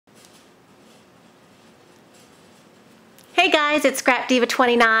guys, it's Scrap Diva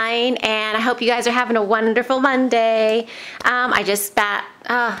 29, and I hope you guys are having a wonderful Monday.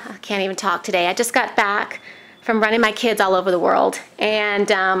 I can't even talk today. I just got back from running my kids all over the world,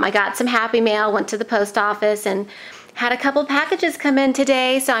 and I got some happy mail, went to the post office, and had a couple packages come in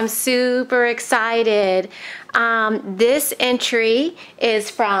today, so I'm super excited. This entry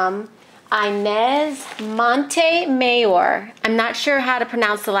is from Inez Montemayor. I'm not sure how to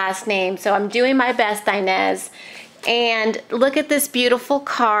pronounce the last name, so I'm doing my best, Inez. And look at this beautiful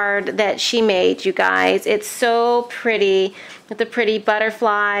card that she made, you guys. It's so pretty with the pretty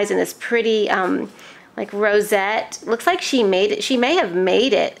butterflies and this pretty like rosette. Looks like she made it. She may have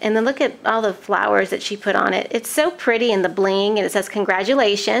made it. And then look at all the flowers that she put on it. It's so pretty, and the bling, and it says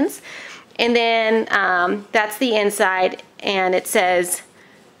congratulations. And then that's the inside, and it says,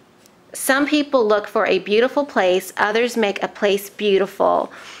 some people look for a beautiful place, others make a place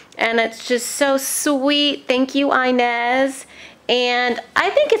beautiful. And it's just so sweet. Thank you, Inez. And I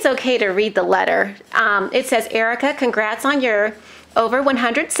think it's okay to read the letter. It says, Erica, congrats on your over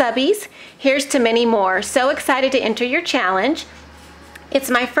 100 subbies. Here's to many more. So excited to enter your challenge. It's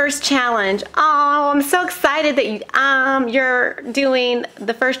my first challenge. Oh, I'm so excited that you're doing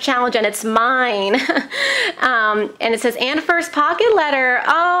the first challenge, and it's mine. And it says, and first pocket letter.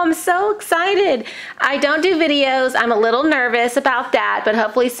 Oh, I'm so excited. I don't do videos. I'm a little nervous about that, but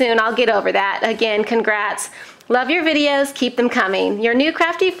hopefully soon I'll get over that. Again, congrats. Love your videos. Keep them coming. Your new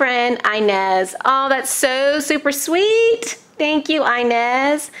crafty friend, Inez. Oh, that's so super sweet. Thank you,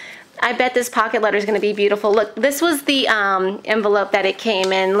 Inez. I bet this pocket letter is going to be beautiful. Look, this was the envelope that it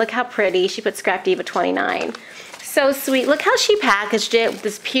came in. Look how pretty. She put Scrap Diva 29. So sweet. Look how she packaged it with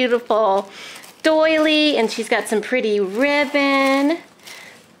this beautiful doily, and she's got some pretty ribbon.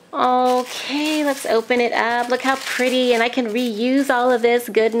 Okay, let's open it up. Look how pretty, and I can reuse all of this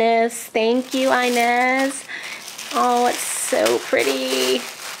goodness. Thank you, Inez. Oh, it's so pretty.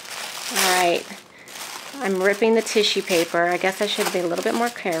 All right. I'm ripping the tissue paper. I guess I should be a little bit more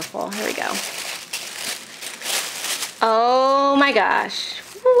careful. Here we go. Oh my gosh.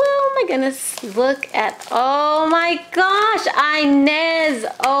 Oh my goodness. Look at, oh my gosh, Inez.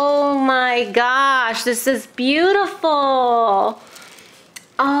 Oh my gosh, this is beautiful.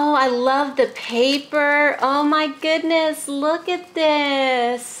 Oh, I love the paper. Oh my goodness, look at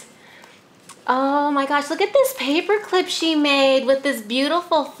this. Oh my gosh, look at this paper clip she made with this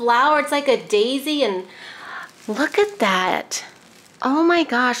beautiful flower. It's like a daisy, and look at that. Oh my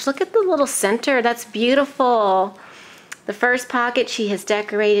gosh, look at the little center. That's beautiful. The first pocket she has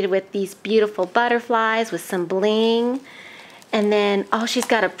decorated with these beautiful butterflies with some bling. And then, oh, she's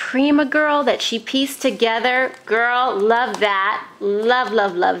got a Prima girl that she pieced together. Girl, love that. Love,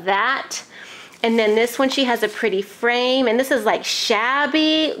 love, love that. And then this one, she has a pretty frame, and this is like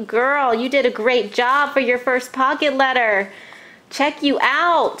shabby. Girl, you did a great job for your first pocket letter. Check you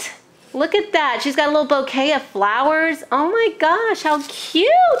out. Look at that. She's got a little bouquet of flowers. Oh my gosh, how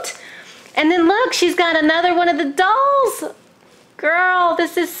cute. And then look, she's got another one of the dolls. Girl,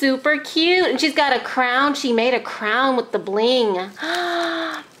 this is super cute. And she's got a crown. She made a crown with the bling.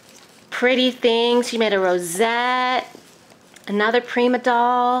 Pretty things. She made a rosette. Another Prima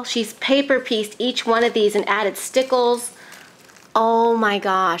doll. She's paper pieced each one of these and added stickles. Oh my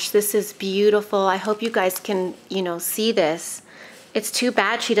gosh, this is beautiful. I hope you guys can, see this. It's too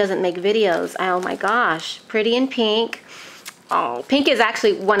bad she doesn't make videos. Oh my gosh, pretty in pink. Oh, pink is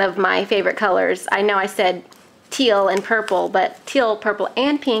actually one of my favorite colors. I know I said teal and purple, but teal, purple,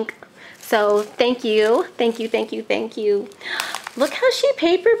 and pink. So thank you, thank you, thank you, thank you. Look how she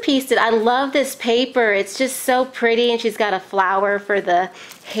paper pieced it. I love this paper. It's just so pretty, and she's got a flower for the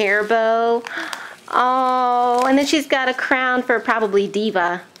hair bow. Oh, and then she's got a crown for probably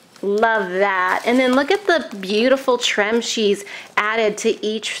Diva. Love that. And then look at the beautiful trim she's added to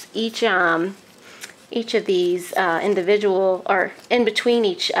each of these individual, or in between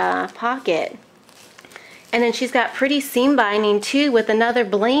each pocket. And then she's got pretty seam binding too, with another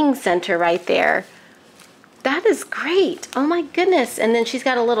bling center right there. That is great. Oh my goodness. And then she's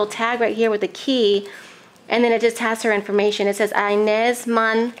got a little tag right here with a key, and then it just has her information. It says Inez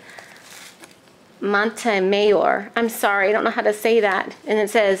Montemayor. I'm sorry, I don't know how to say that. And it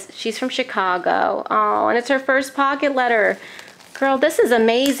says she's from Chicago. Oh, and it's her first pocket letter. Girl, this is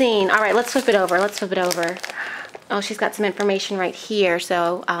amazing. All right, let's flip it over. Let's flip it over. Oh, she's got some information right here,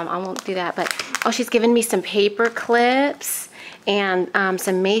 so I won't do that. But oh, she's given me some paper clips and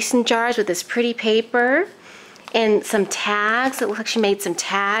some mason jars with this pretty paper, and some tags. It looks like she made some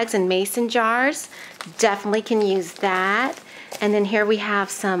tags and mason jars. Definitely can use that. And then here we have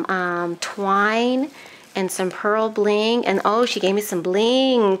some twine and some pearl bling. And oh, she gave me some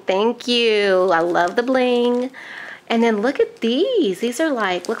bling. Thank you. I love the bling. And then look at these. These are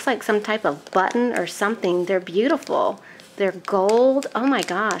like, looks like some type of button or something. They're beautiful. They're gold. Oh my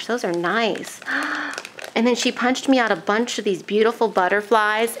gosh, those are nice. And then she punched me out a bunch of these beautiful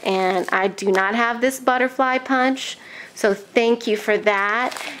butterflies, and I do not have this butterfly punch, so thank you for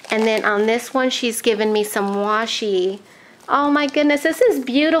that. And then on this one, she's given me some washi. Oh my goodness, this is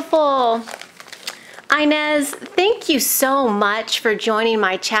beautiful. Inez, thank you so much for joining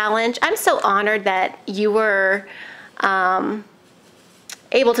my challenge. I'm so honored that you were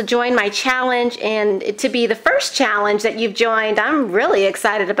able to join my challenge, and to be the first challenge that you've joined. I'm really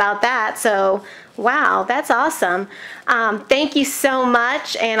excited about that. So wow, that's awesome. Thank you so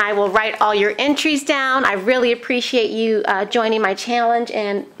much, and I will write all your entries down. I really appreciate you joining my challenge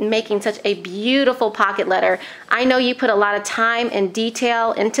and making such a beautiful pocket letter. I know you put a lot of time and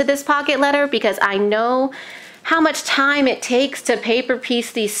detail into this pocket letter, because I know how much time it takes to paper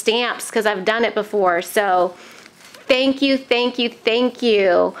piece these stamps, because I've done it before. So thank you, thank you, thank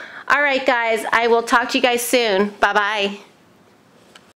you. All right, guys, I will talk to you guys soon. Bye-bye.